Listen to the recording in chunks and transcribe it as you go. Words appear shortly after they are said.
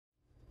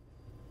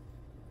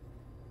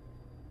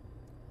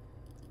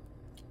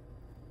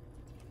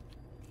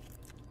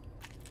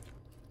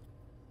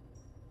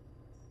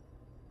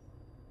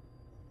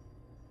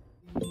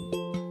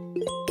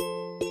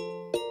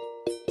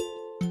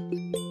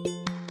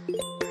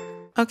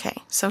Okay,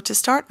 so to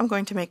start, I'm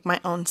going to make my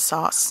own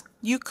sauce.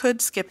 You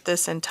could skip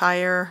this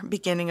entire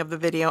beginning of the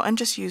video and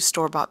just use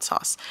store-bought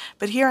sauce.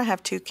 But here I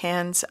have 2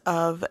 cans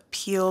of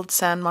peeled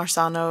San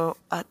Marzano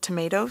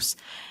tomatoes.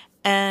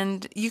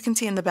 And you can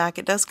see in the back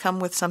it does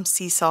come with some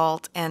sea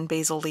salt and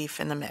basil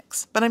leaf in the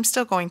mix. But I'm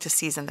still going to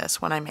season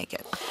this when I make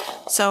it.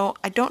 So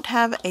I don't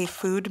have a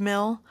food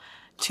mill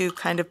to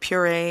kind of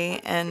puree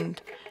and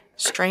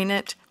strain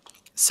it.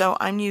 So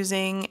I'm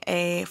using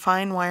a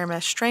fine wire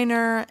mesh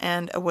strainer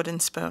and a wooden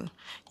spoon.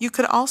 You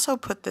could also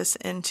put this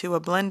into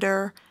a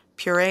blender,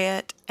 puree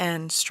it,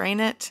 and strain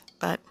it,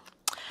 but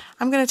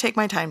I'm going to take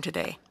my time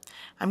today.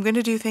 I'm going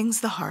to do things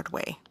the hard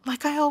way,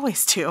 like I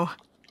always do.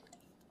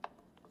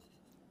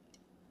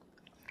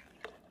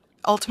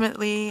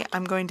 Ultimately,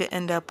 I'm going to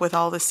end up with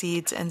all the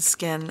seeds and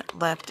skin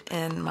left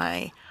in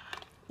my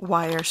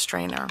wire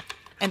strainer,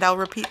 and I'll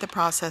repeat the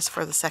process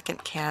for the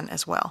second can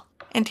as well.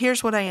 And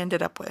here's what I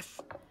ended up with.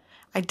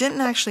 I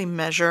didn't actually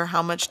measure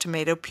how much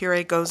tomato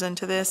puree goes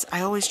into this.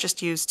 I always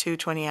just use 2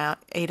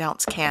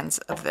 28-ounce cans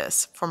of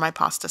this for my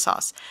pasta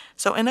sauce.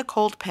 So in a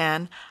cold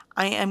pan,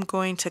 I am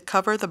going to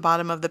cover the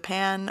bottom of the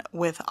pan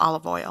with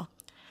olive oil.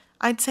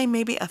 I'd say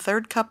maybe a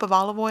 1/3 cup of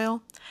olive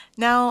oil.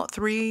 Now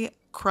 3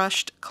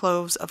 crushed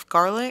cloves of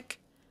garlic.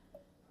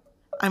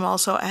 I'm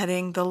also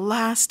adding the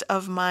last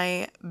of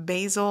my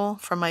basil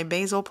from my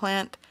basil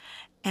plant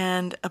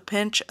and a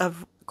pinch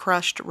of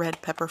crushed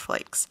red pepper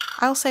flakes.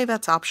 I'll say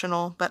that's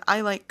optional, but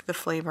I like the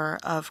flavor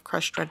of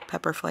crushed red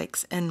pepper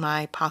flakes in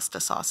my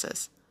pasta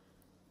sauces.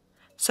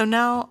 So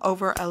now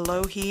over a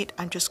low heat,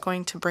 I'm just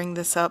going to bring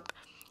this up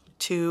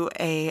to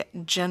a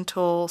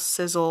gentle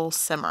sizzle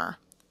simmer.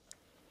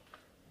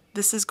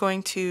 This is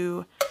going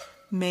to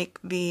make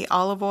the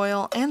olive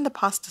oil and the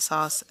pasta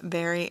sauce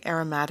very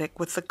aromatic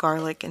with the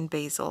garlic and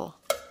basil.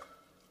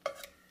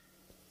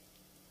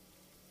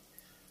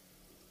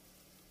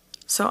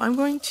 So I'm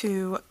going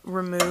to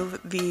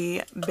remove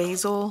the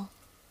basil.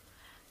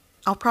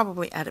 I'll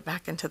probably add it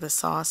back into the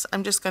sauce.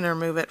 I'm just going to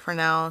remove it for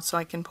now so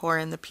I can pour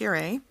in the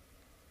puree.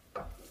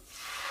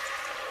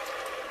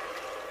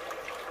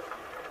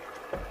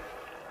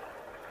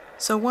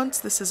 So once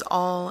this is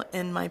all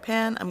in my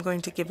pan, I'm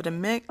going to give it a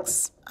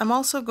mix. I'm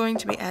also going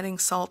to be adding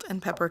salt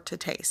and pepper to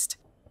taste.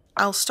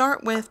 I'll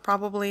start with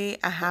probably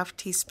a 1/2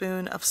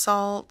 teaspoon of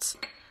salt,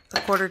 a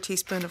 1/4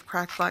 teaspoon of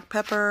cracked black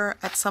pepper.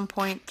 At some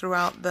point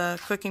throughout the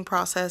cooking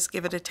process,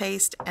 give it a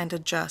taste and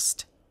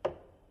adjust.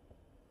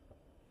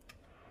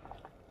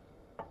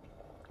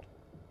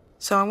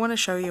 So I want to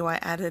show you I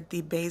added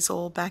the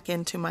basil back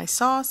into my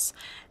sauce,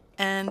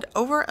 and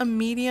over a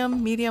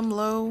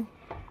medium-low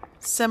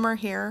simmer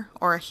here,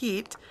 or a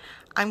heat,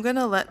 I'm going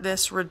to let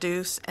this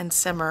reduce and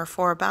simmer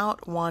for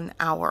about 1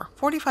 hour,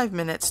 45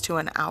 minutes to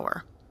an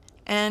hour.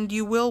 And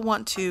you will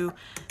want to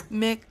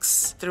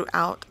mix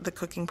throughout the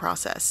cooking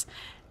process.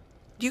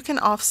 You can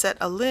offset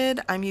a lid.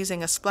 I'm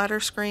using a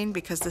splatter screen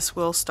because this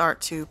will start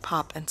to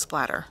pop and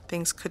splatter.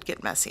 Things could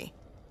get messy.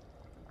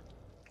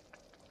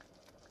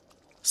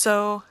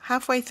 So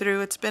halfway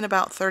through, it's been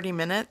about 30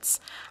 minutes.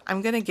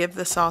 I'm going to give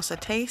the sauce a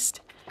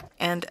taste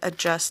and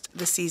adjust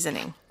the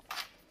seasoning.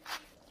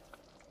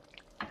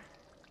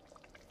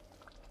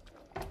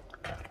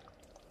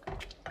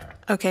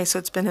 Okay, so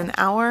it's been an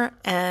hour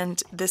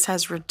and this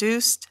has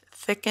reduced,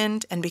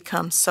 thickened, and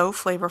become so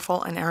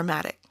flavorful and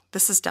aromatic.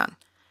 This is done.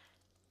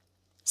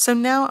 So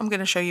now I'm going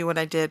to show you what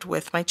I did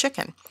with my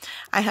chicken.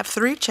 I have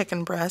 3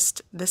 chicken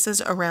breasts. This is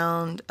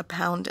around 1.5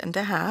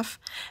 pounds,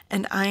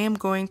 and I am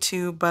going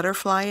to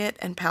butterfly it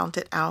and pound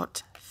it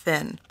out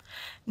thin.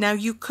 Now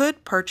you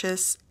could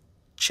purchase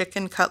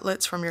chicken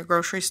cutlets from your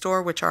grocery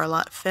store, which are a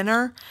lot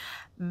thinner.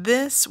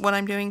 This, what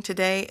I'm doing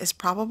today, is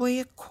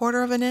probably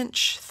 1/4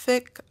 inch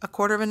thick,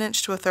 1/4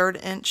 inch to 1/3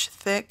 inch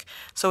thick,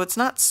 so it's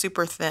not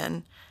super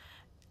thin.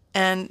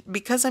 And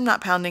because I'm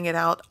not pounding it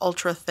out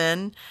ultra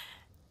thin,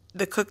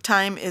 the cook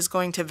time is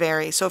going to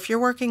vary. So if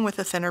you're working with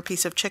a thinner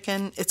piece of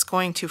chicken, it's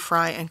going to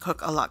fry and cook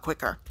a lot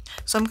quicker.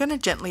 So I'm going to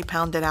gently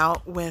pound it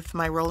out with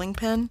my rolling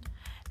pin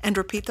and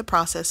repeat the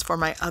process for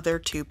my other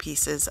 2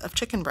 pieces of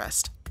chicken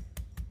breast.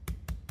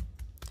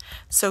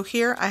 So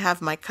here I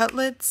have my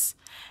cutlets,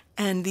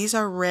 and these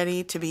are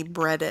ready to be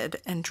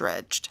breaded and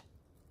dredged.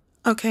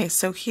 Okay,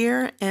 so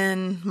here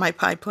in my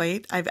pie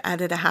plate, I've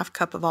added a 1/2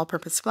 cup of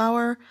all-purpose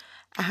flour,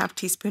 a 1/2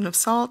 teaspoon of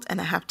salt, and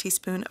a 1/2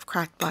 teaspoon of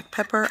cracked black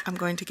pepper. I'm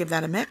going to give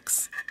that a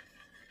mix.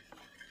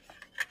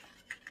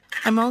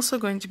 I'm also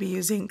going to be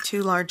using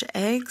 2 large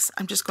eggs.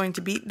 I'm just going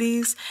to beat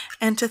these,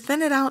 and to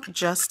thin it out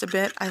just a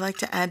bit, I like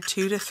to add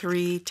 2 to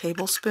 3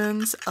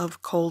 tablespoons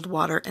of cold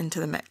water into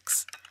the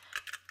mix.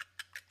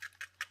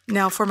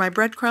 Now for my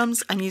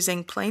breadcrumbs, I'm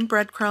using plain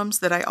breadcrumbs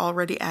that I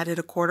already added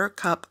a 1/4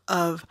 cup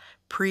of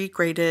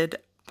pre-grated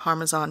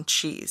Parmesan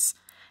cheese.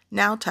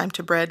 Now time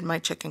to bread my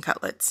chicken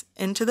cutlets.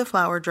 Into the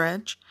flour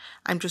dredge,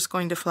 I'm just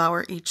going to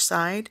flour each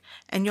side,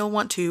 and you'll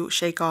want to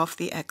shake off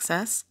the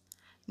excess.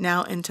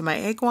 Now into my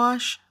egg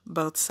wash,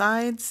 both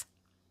sides,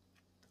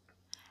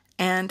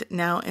 and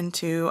now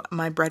into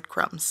my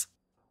breadcrumbs.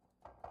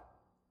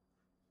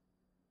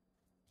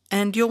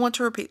 And you'll want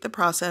to repeat the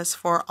process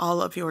for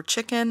all of your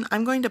chicken.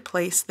 I'm going to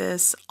place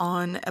this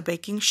on a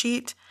baking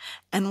sheet,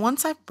 and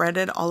once I've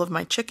breaded all of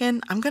my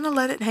chicken, I'm going to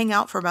let it hang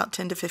out for about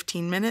 10 to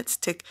 15 minutes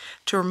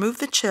to remove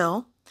the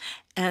chill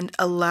and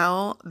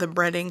allow the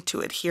breading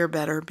to adhere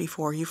better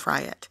before you fry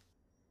it.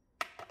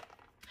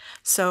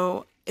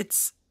 So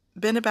it's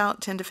been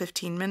about 10 to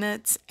 15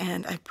 minutes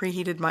and I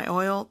preheated my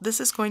oil.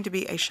 This is going to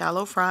be a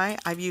shallow fry.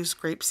 I've used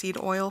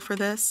grapeseed oil for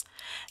this,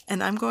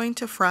 and I'm going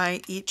to fry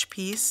each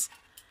piece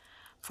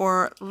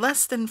for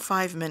less than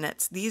 5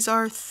 minutes. These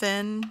are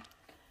thin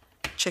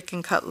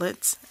chicken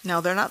cutlets. Now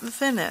they're not the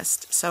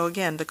thinnest, so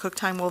again, the cook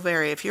time will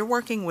vary. If you're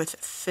working with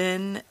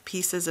thin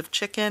pieces of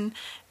chicken,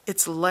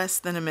 it's less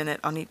than a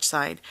minute on each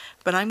side.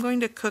 But I'm going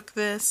to cook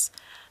this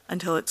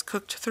until it's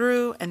cooked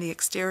through and the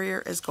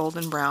exterior is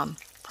golden brown.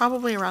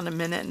 Probably around 1.5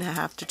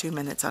 minutes to 2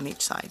 minutes on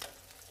each side.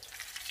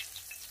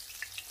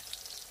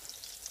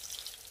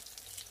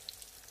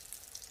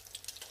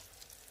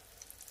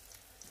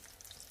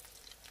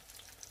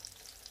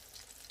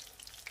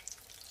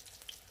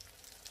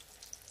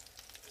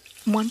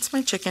 Once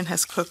my chicken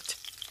has cooked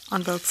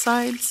on both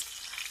sides,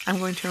 I'm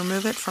going to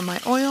remove it from my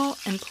oil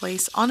and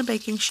place on a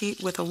baking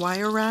sheet with a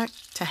wire rack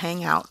to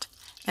hang out.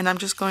 And I'm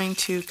just going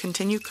to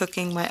continue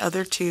cooking my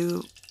other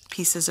 2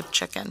 pieces of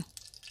chicken.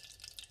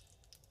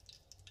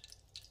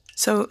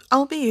 So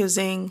I'll be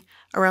using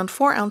around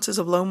 4 ounces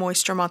of low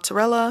moisture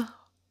mozzarella,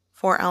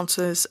 4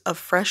 ounces of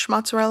fresh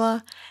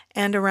mozzarella,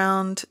 and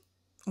around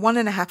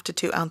 1.5 to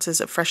 2 ounces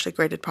of freshly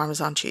grated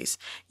Parmesan cheese.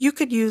 You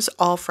could use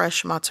all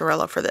fresh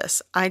mozzarella for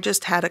this. I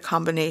just had a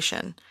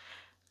combination.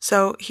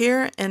 So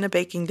here in a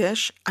baking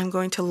dish, I'm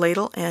going to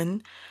ladle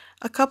in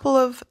a couple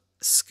of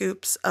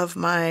scoops of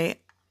my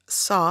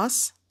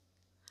sauce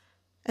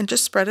and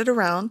just spread it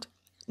around.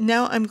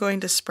 Now I'm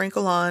going to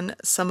sprinkle on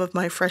some of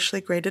my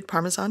freshly grated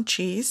Parmesan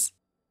cheese.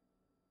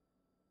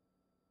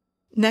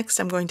 Next,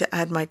 I'm going to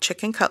add my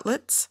chicken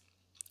cutlets.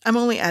 I'm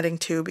only adding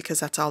 2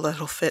 because that's all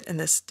that'll fit in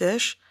this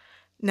dish.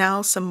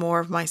 Now some more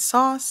of my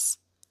sauce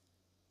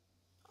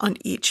on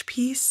each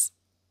piece.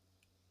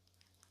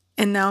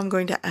 And now I'm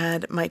going to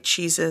add my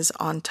cheeses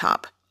on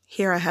top.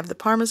 Here I have the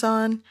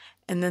Parmesan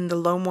and then the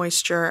low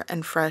moisture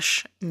and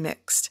fresh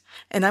mixed.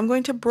 And I'm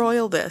going to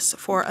broil this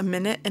for 1.5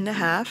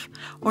 minutes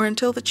or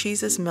until the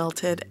cheese is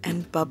melted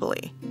and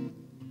bubbly.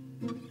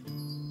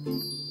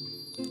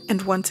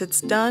 And once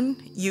it's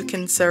done, you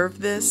can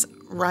serve this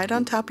right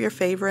on top of your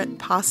favorite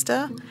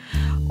pasta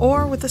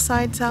or with a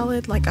side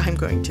salad like I'm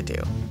going to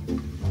do.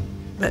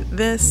 But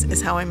this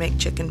is how I make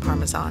chicken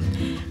Parmesan.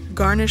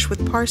 Garnish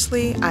with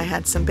parsley. I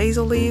had some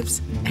basil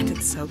leaves, and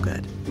it's so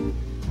good.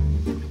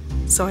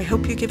 So I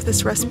hope you give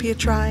this recipe a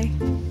try.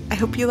 I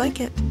hope you like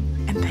it,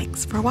 and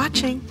thanks for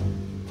watching.